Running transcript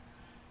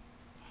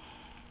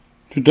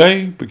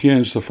Today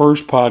begins the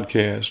first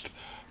podcast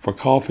for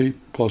Coffee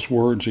Plus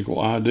Words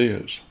Equal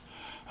Ideas.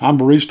 I'm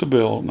Barista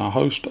Bill, and I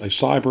host a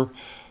cyber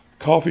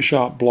coffee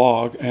shop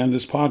blog and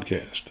this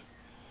podcast.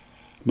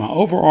 My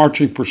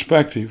overarching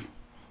perspective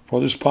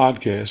for this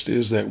podcast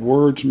is that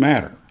words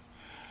matter,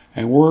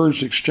 and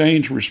words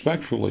exchanged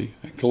respectfully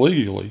and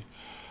collegially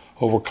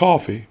over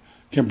coffee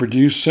can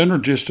produce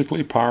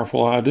synergistically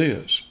powerful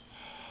ideas.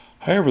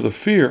 However, the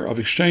fear of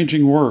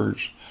exchanging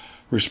words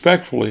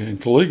respectfully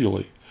and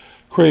collegially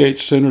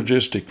creates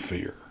synergistic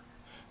fear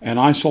and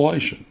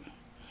isolation.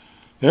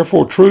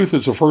 Therefore, truth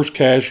is the first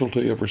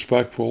casualty of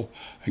respectful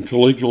and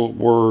collegial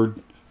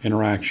word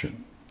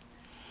interaction.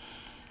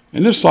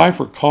 In this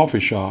cipher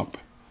coffee shop,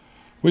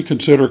 we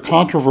consider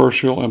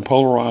controversial and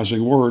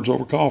polarizing words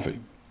over coffee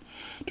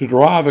to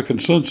derive a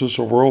consensus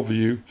or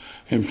worldview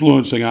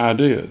influencing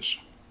ideas.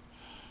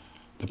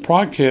 The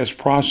podcast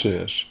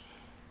process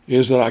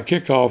is that I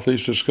kick off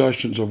these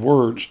discussions of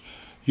words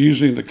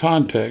using the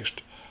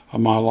context of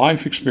my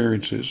life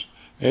experiences,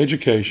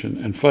 education,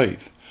 and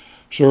faith,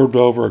 served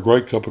over a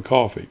great cup of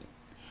coffee.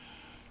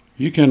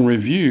 You can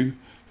review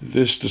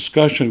this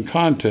discussion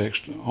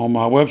context on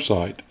my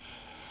website,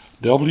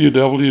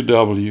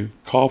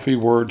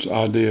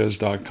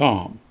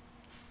 www.coffeewordsideas.com.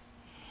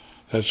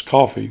 That's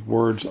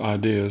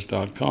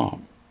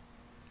coffeewordsideas.com.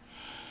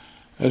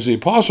 As the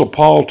Apostle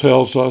Paul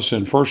tells us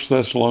in 1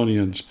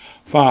 Thessalonians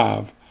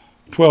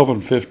 5:12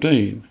 and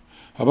 15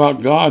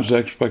 about God's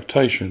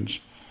expectations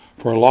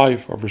for a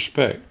life of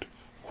respect,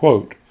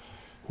 quote,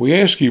 "We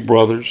ask you,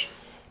 brothers,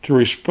 to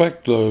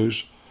respect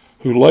those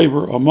who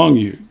labor among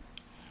you.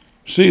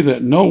 See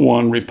that no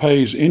one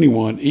repays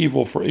anyone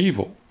evil for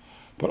evil,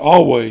 but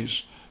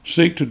always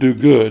seek to do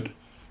good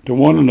to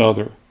one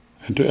another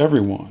and to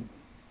everyone."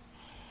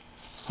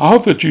 I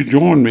hope that you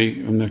join me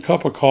in a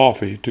cup of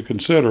coffee to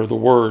consider the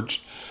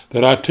words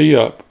that I tee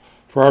up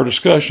for our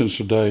discussions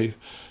today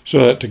so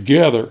that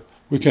together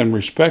we can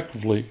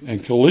respectfully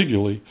and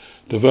collegially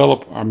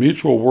develop our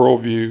mutual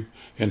worldview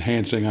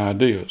enhancing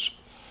ideas.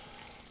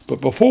 But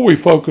before we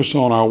focus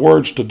on our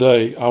words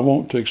today, I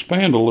want to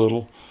expand a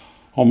little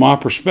on my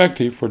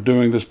perspective for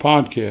doing this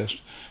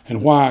podcast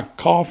and why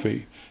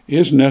coffee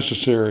is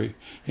necessary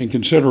in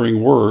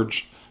considering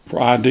words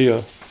for idea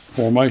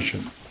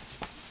formation.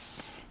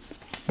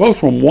 Both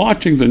from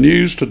watching the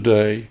news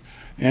today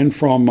and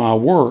from my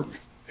work,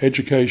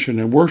 education,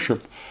 and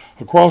worship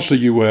across the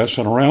U.S.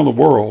 and around the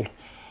world,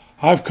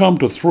 I've come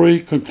to three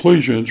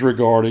conclusions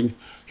regarding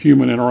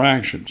human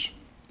interactions.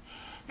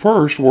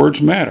 First,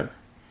 words matter,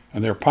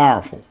 and they're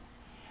powerful.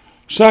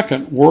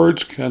 Second,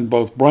 words can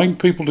both bring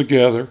people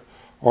together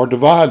or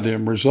divide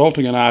them,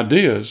 resulting in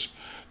ideas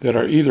that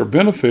are either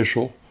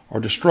beneficial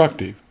or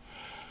destructive.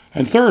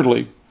 And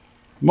thirdly,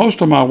 most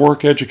of my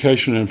work,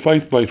 education, and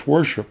faith-based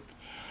worship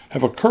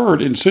have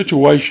occurred in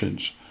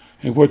situations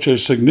in which a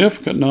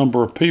significant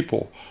number of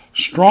people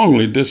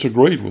strongly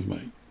disagreed with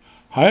me.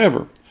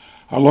 However,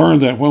 I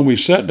learned that when we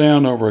sat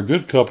down over a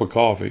good cup of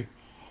coffee,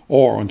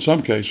 or in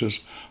some cases,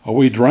 a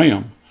wee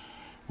dram,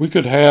 we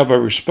could have a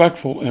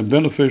respectful and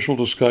beneficial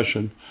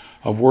discussion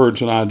of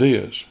words and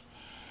ideas.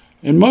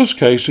 In most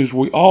cases,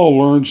 we all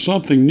learned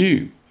something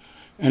new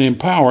and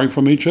empowering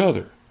from each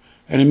other.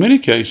 And in many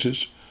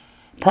cases,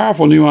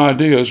 powerful new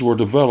ideas were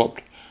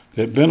developed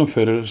that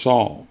benefited us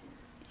all.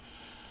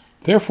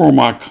 Therefore,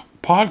 my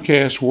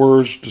podcast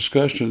words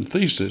discussion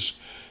thesis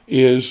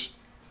is,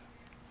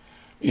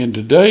 in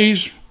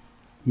today's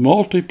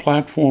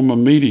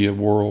multi-platform media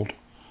world,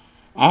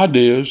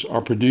 ideas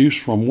are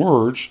produced from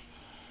words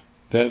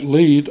that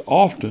lead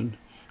often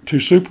to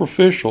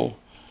superficial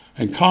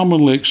and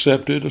commonly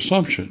accepted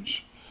assumptions.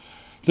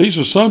 These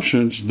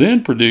assumptions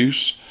then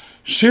produce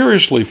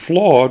seriously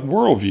flawed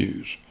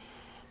worldviews,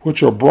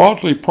 which are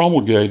broadly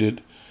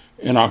promulgated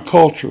in our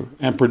culture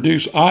and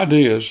produce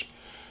ideas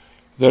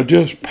that are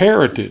just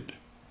parroted,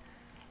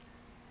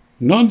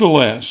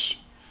 nonetheless,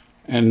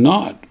 and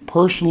not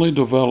personally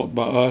developed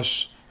by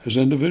us as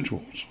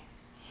individuals.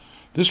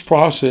 This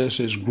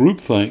process is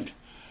groupthink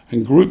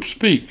and group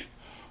speak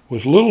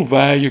with little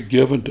value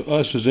given to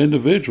us as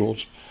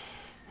individuals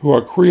who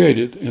are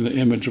created in the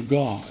image of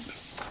God.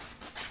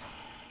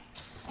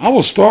 I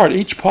will start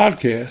each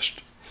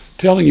podcast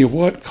telling you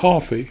what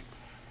coffee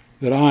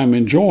that I am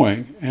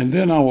enjoying, and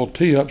then I will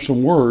tee up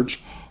some words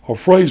or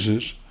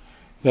phrases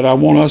that I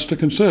want us to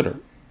consider.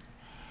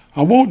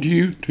 I want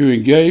you to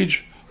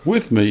engage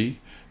with me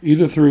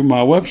either through my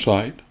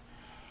website,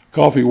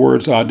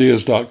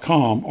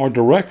 coffeewordsideas.com, or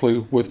directly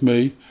with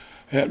me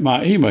at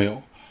my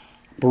email,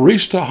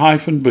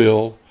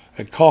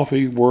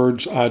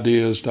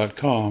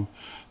 barista-bill@coffeewordsideas.com.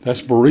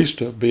 That's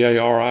barista,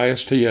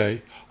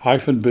 B-A-R-I-S-T-A,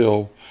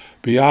 -bill,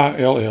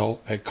 B-I-L-L,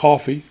 at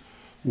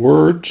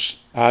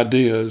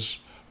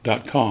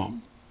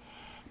coffeewordsideas.com.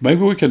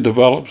 Maybe we can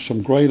develop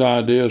some great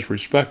ideas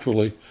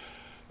respectfully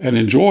and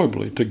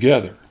enjoyably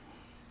together.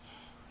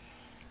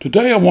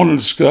 Today I want to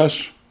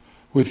discuss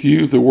with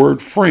you the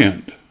word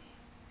friend,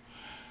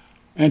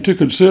 and to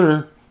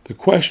consider the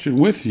question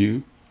with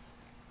you,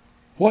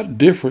 what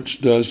difference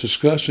does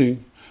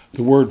discussing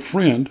the word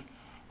friend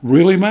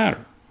really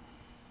matter.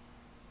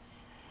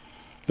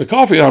 The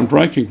coffee I'm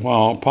drinking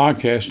while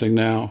podcasting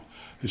now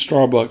is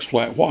Starbucks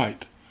Flat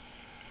White.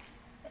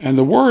 And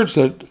the words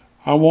that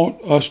I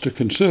want us to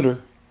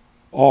consider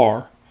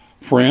are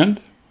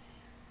friend,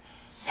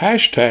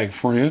 hashtag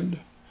friend,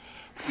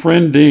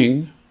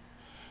 friending,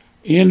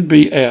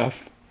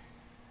 NBF,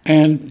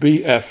 and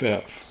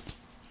BFF.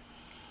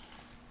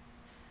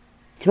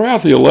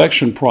 Throughout the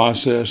election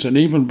process and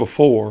even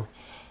before,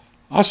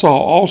 I saw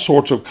all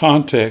sorts of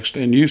context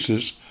and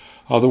uses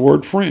of the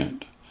word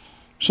friend.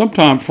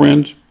 Sometimes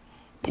friend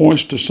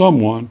points to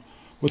someone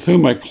with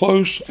whom a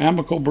close,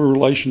 amicable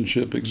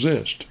relationship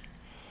exists,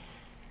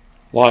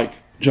 like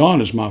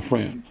John is my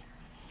friend.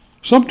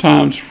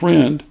 Sometimes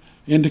friend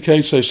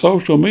indicates a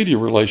social media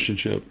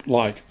relationship,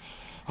 like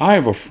I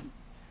have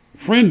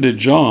friended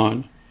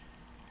John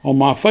on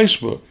my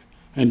Facebook,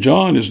 and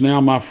John is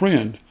now my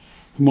friend,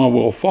 whom I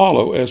will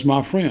follow as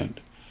my friend.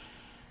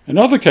 In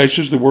other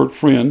cases, the word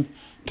friend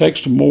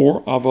takes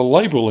more of a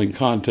labeling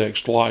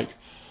context, like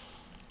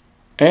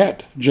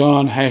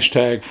 @John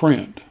hashtag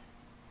friend.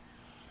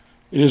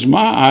 It is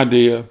my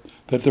idea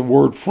that the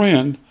word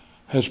friend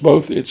has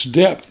both its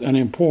depth and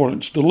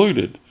importance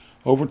diluted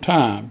over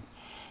time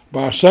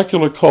by our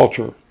secular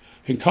culture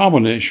in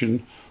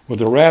combination with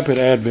the rapid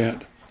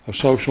advent of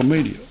social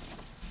media.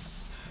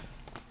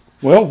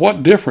 Well,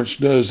 what difference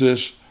does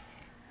this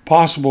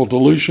possible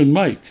dilution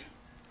make?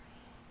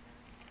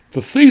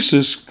 The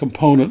thesis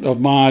component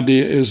of my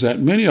idea is that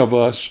many of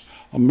us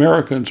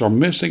Americans are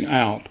missing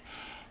out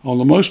on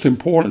the most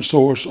important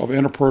source of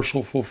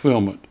interpersonal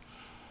fulfillment,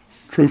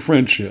 true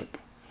friendship,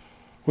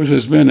 which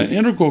has been an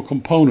integral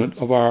component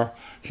of our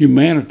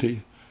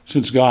humanity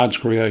since God's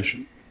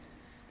creation.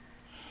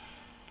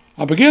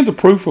 I began the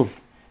proof of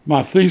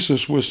my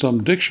thesis with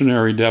some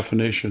dictionary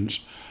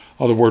definitions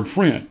of the word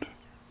friend.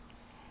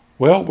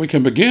 Well, we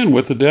can begin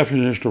with the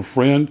definition of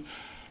friend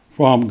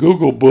from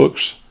Google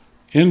Books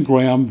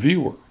Ngram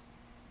Viewer,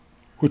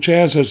 which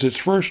has as its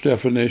first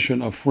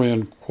definition of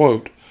friend,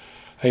 quote,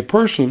 a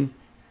person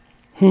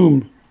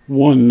whom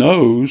one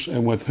knows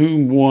and with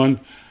whom one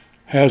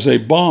has a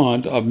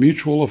bond of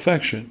mutual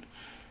affection,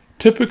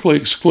 typically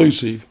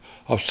exclusive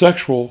of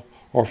sexual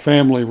or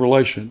family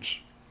relations,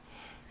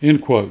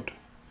 end quote.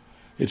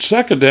 Its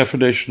second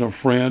definition of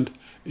friend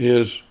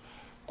is,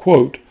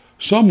 quote,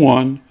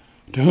 someone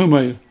to whom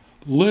a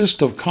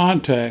list of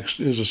contacts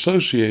is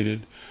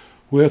associated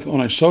with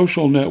on a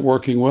social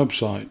networking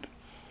website.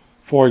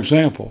 For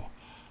example,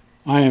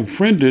 I am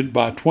friended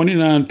by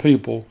 29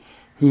 people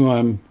who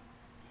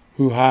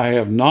I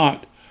have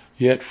not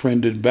yet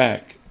friended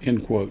back,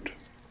 end quote.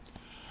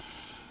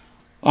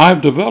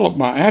 I've developed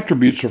my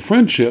attributes of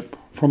friendship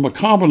from a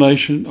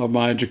combination of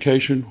my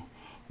education,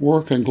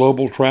 work, and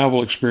global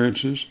travel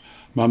experiences,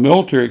 my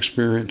military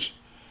experience,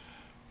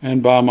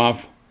 and by my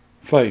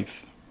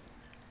faith.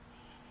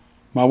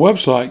 My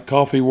website,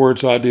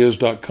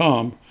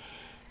 coffeewordsideas.com,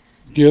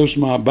 gives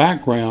my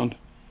background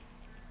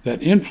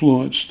that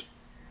influenced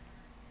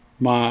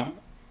my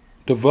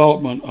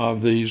development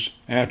of these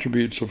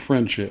attributes of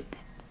friendship.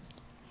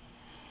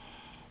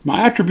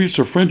 My attributes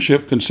of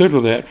friendship consider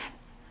that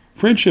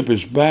friendship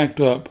is backed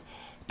up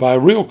by a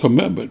real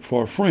commitment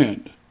for a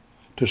friend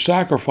to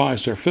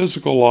sacrifice their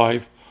physical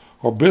life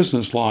or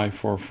business life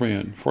for a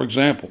friend. For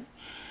example,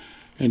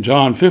 in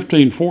John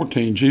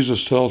 15:14,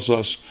 Jesus tells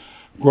us,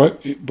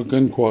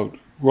 begin quote,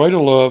 greater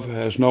love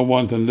has no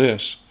one than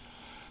this,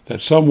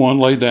 that someone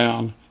lay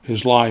down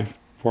his life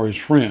for his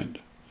friend,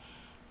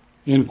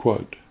 end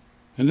quote.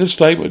 In this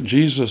statement,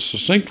 Jesus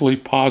succinctly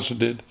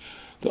posited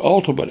the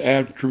ultimate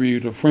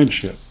attribute of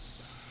friendship,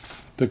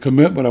 the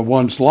commitment of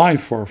one's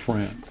life for a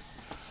friend.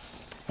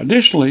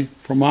 Additionally,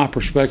 from my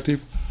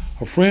perspective,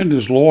 a friend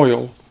is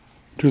loyal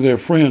to their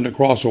friend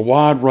across a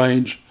wide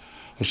range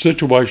of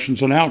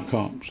situations and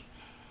outcomes.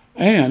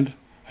 And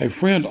a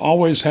friend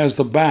always has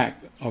the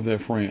back of their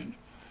friend.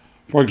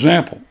 For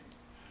example,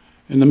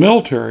 in the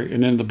military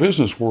and in the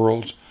business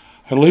worlds,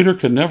 a leader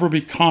can never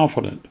be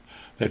confident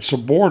that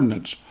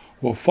subordinates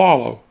will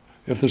follow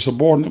if the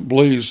subordinate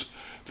believes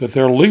that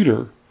their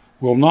leader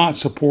will not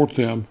support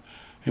them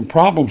in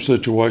problem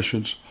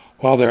situations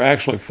while they're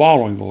actually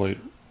following the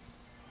leader.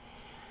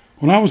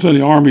 When I was in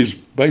the Army's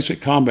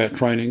basic combat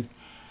training,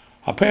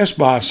 I passed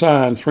by a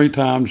sign 3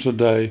 times a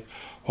day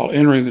while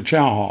entering the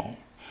chow hall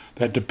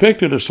that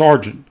depicted a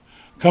sergeant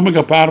coming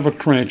up out of a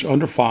trench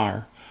under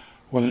fire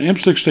with an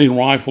M16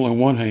 rifle in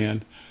one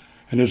hand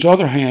and his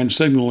other hand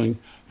signaling,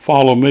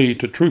 "Follow me,"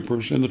 to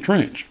troopers in the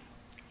trench.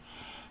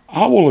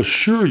 I will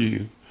assure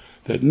you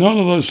that none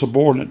of those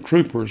subordinate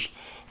troopers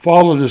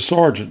followed the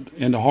sergeant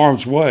into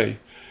harm's way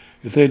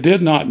if they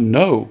did not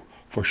know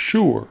for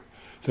sure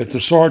that the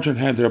sergeant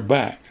had their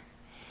back.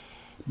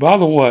 By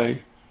the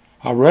way,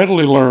 I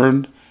readily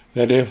learned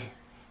that if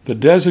the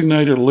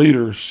designated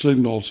leader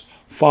signals,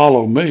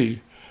 "Follow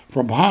me,"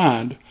 from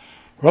behind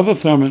rather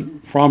than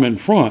from in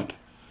front,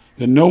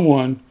 then no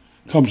one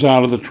comes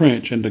out of the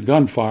trench into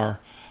gunfire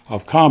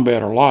of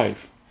combat or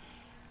life.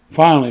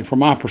 Finally, from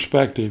my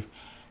perspective,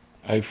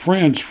 a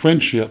friend's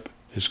friendship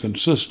is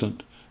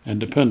consistent and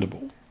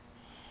dependable.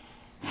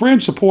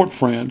 Friends support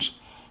friends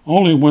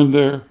only when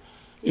there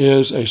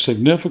is a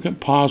significant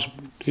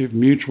positive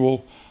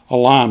mutual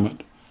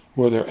alignment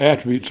with their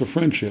attributes of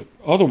friendship.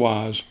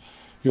 Otherwise,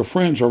 your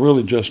friends are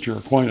really just your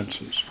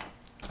acquaintances.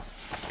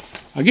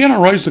 Again,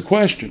 I raise the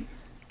question,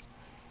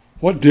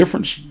 what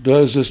difference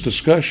does this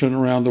discussion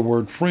around the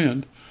word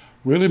friend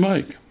really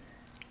make?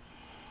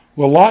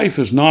 Well, life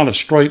is not a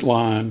straight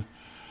line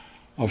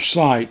of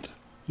sight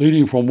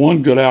leading from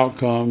one good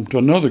outcome to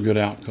another good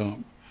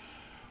outcome.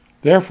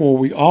 Therefore,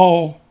 we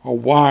all are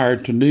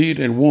wired to need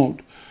and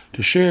want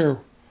to share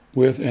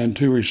with and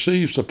to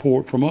receive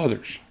support from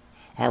others,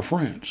 our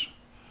friends.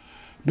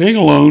 Being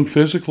alone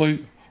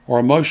physically or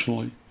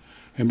emotionally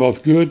in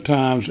both good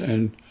times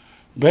and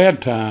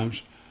bad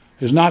times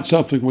is not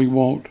something we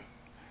want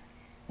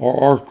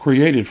or are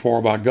created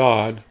for by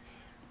God.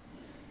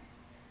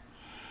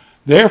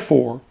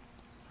 Therefore,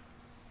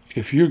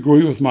 if you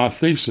agree with my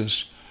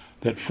thesis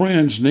that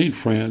friends need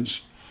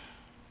friends,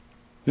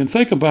 then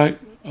think about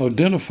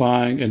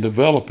identifying and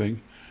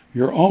developing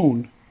your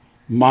own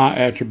my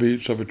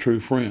attributes of a true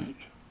friend.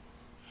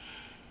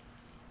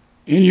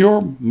 In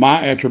your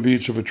my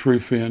attributes of a true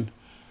friend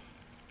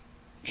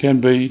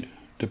can be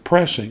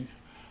depressing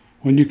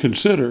when you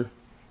consider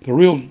the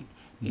real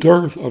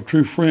dearth of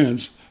true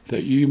friends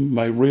that you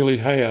may really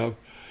have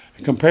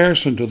in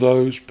comparison to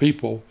those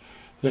people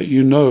that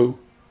you know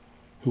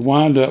who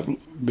wind up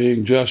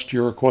being just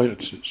your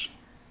acquaintances.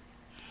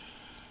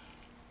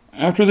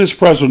 After this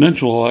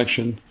presidential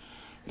election,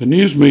 the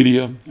news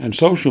media and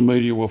social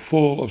media were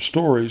full of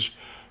stories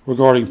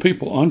regarding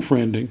people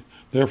unfriending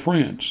their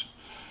friends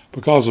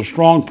because of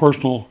strong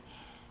personal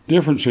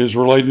differences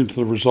relating to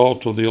the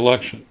result of the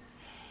election.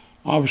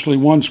 Obviously,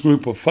 one's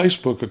group of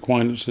Facebook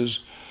acquaintances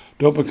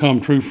don't become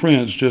true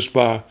friends just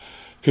by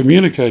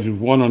communicating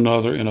with one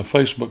another in a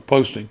Facebook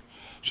posting,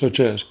 such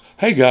as,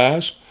 "Hey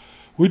guys,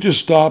 we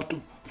just stopped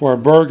for a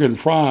burger and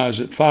fries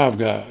at Five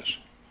Guys."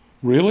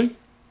 Really?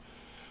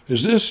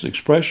 Is this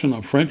expression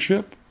of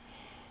friendship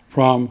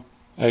from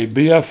a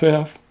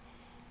BFF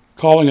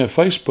calling a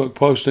Facebook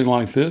posting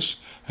like this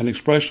an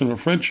expression of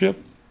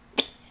friendship?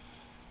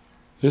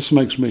 This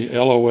makes me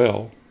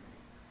LOL.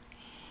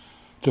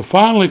 To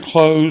finally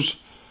close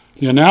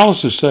the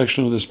analysis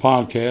section of this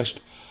podcast,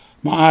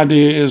 my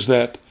idea is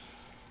that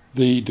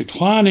the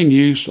declining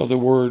use of the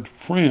word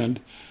friend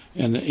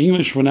in the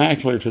English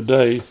vernacular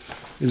today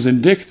is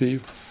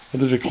indicative of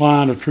the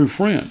decline of true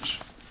friends,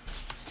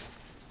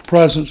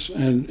 presence,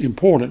 and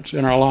importance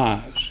in our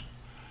lives.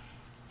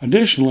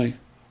 Additionally,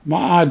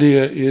 my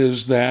idea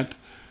is that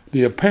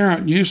the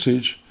apparent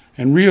usage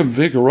and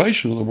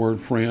reinvigoration of the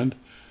word friend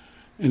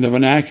in the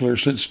vernacular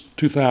since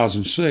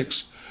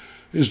 2006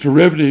 is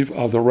derivative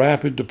of the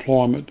rapid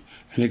deployment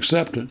and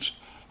acceptance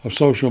of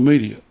social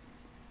media.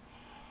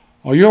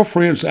 Are your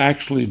friends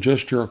actually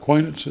just your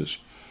acquaintances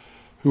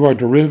who are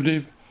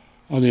derivative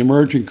of the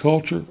emerging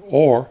culture,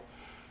 or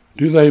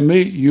do they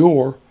meet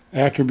your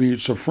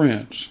attributes of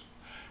friends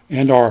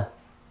and are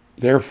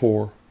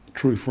therefore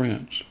true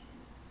friends?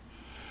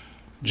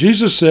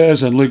 Jesus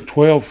says in Luke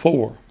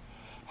 12:4,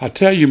 "I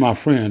tell you, my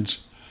friends,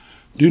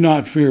 do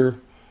not fear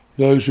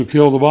those who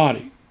kill the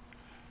body,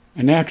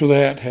 and after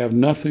that have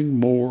nothing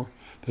more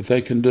that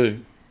they can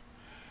do."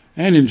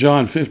 And in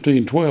John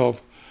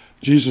 15:12,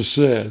 Jesus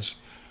says,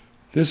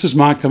 "This is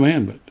my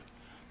commandment,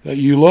 that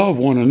you love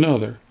one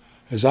another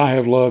as I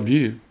have loved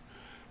you.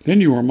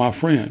 Then you are my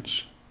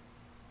friends."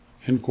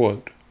 End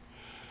quote.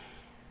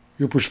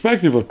 Your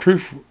perspective of true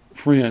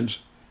friends,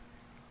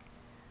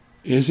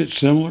 is it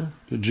similar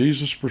to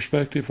Jesus'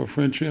 perspective of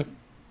friendship?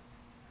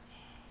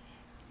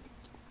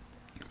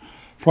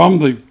 From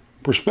the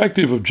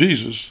perspective of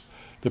Jesus,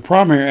 the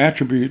primary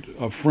attribute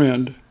of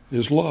friend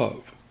is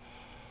love,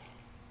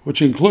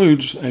 which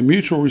includes a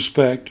mutual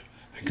respect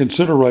and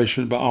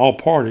consideration by all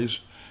parties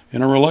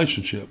in a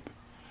relationship,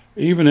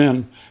 even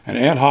in an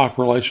ad hoc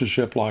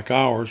relationship like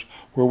ours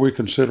where we're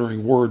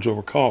considering words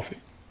over coffee.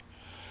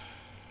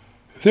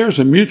 If there is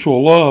a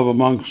mutual love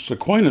amongst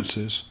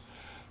acquaintances,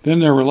 then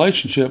their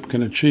relationship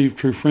can achieve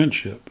true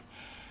friendship.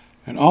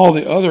 And all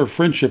the other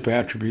friendship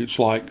attributes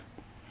like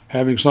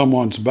having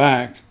someone's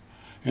back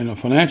in a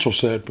financial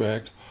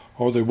setback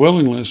or the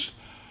willingness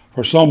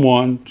for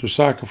someone to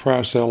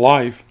sacrifice their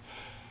life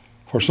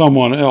for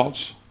someone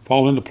else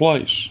fall into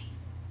place.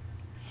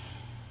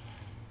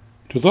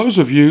 To those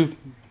of you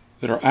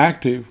that are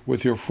active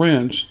with your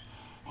friends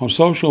on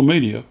social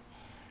media,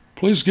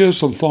 please give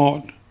some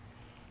thought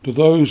to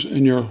those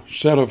in your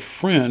set of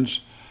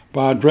friends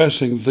by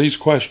addressing these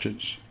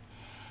questions.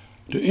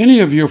 Do any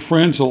of your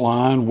friends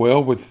align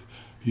well with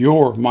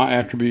your my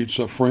attributes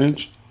of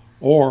friends?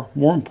 Or,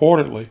 more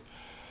importantly,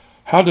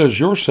 how does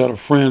your set of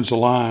friends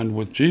align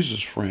with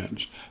Jesus'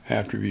 friends'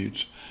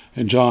 attributes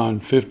in John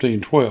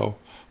 15:12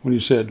 when he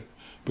said,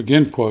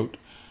 begin quote,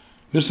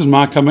 "This is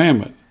my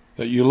commandment,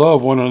 that you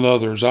love one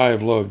another as I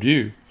have loved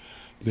you,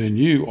 then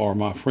you are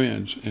my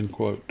friends," end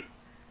quote.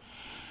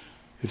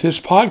 If this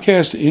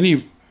podcast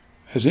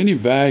has any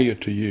value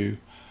to you,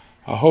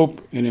 I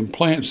hope it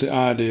implants the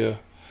idea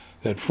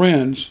that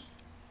friends,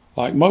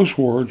 like most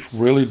words,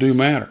 really do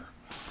matter.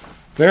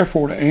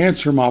 Therefore, to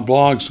answer my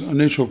blog's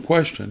initial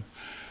question,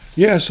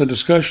 yes, a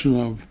discussion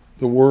of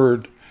the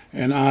word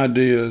and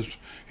ideas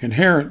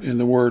inherent in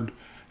the word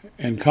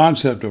and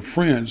concept of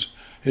friends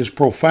is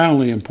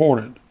profoundly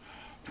important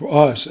for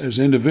us as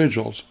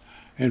individuals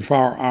and for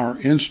our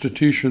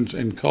institutions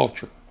and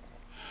culture,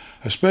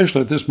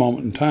 especially at this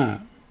moment in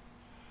time.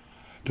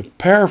 To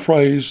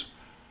paraphrase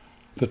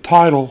the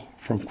title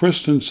from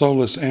Kristen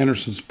Solis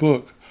Anderson's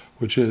book,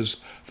 which is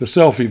The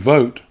Selfie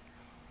Vote,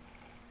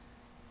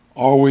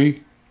 are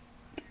we,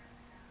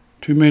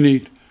 too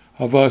many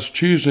of us,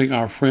 choosing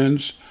our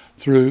friends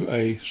through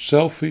a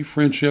selfie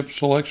friendship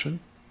selection?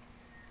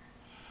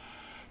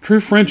 True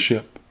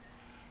friendship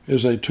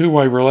is a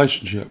two-way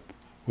relationship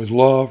with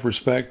love,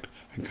 respect,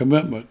 and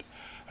commitment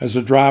as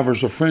the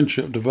drivers of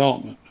friendship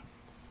development.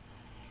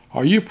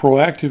 Are you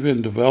proactive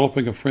in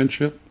developing a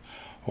friendship,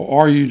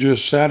 or are you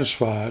just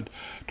satisfied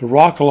to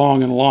rock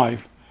along in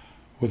life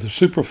with the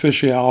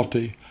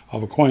superficiality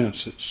of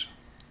acquaintances?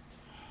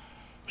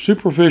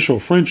 Superficial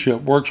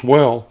friendship works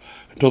well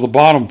until the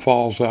bottom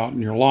falls out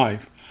in your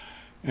life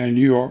and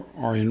you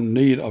are in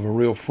need of a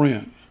real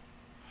friend.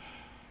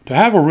 To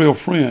have a real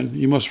friend,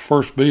 you must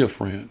first be a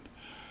friend.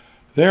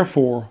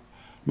 Therefore,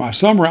 my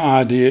summary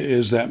idea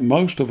is that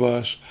most of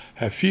us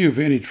have few, if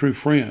any, true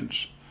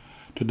friends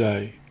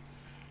today.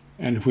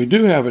 And if we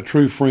do have a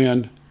true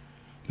friend,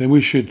 then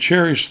we should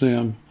cherish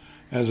them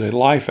as a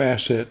life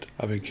asset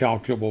of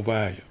incalculable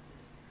value.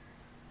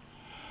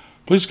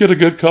 Please get a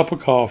good cup of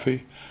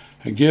coffee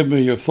and give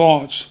me your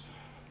thoughts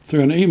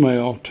through an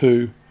email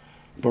to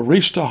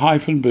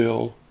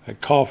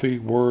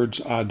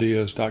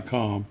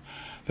barista-bill@coffeewordsideas.com.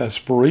 That's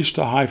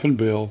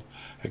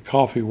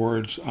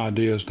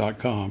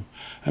barista-bill@coffeewordsideas.com.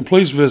 And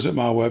please visit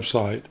my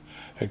website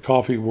at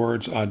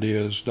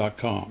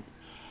coffeewordsideas.com.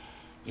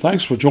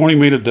 Thanks for joining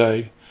me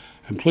today,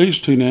 and please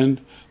tune in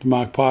to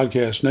my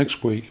podcast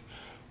next week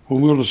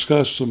when we'll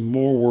discuss some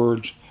more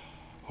words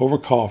over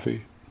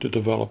coffee to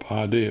develop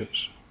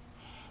ideas.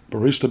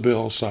 Barista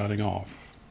Bill signing off.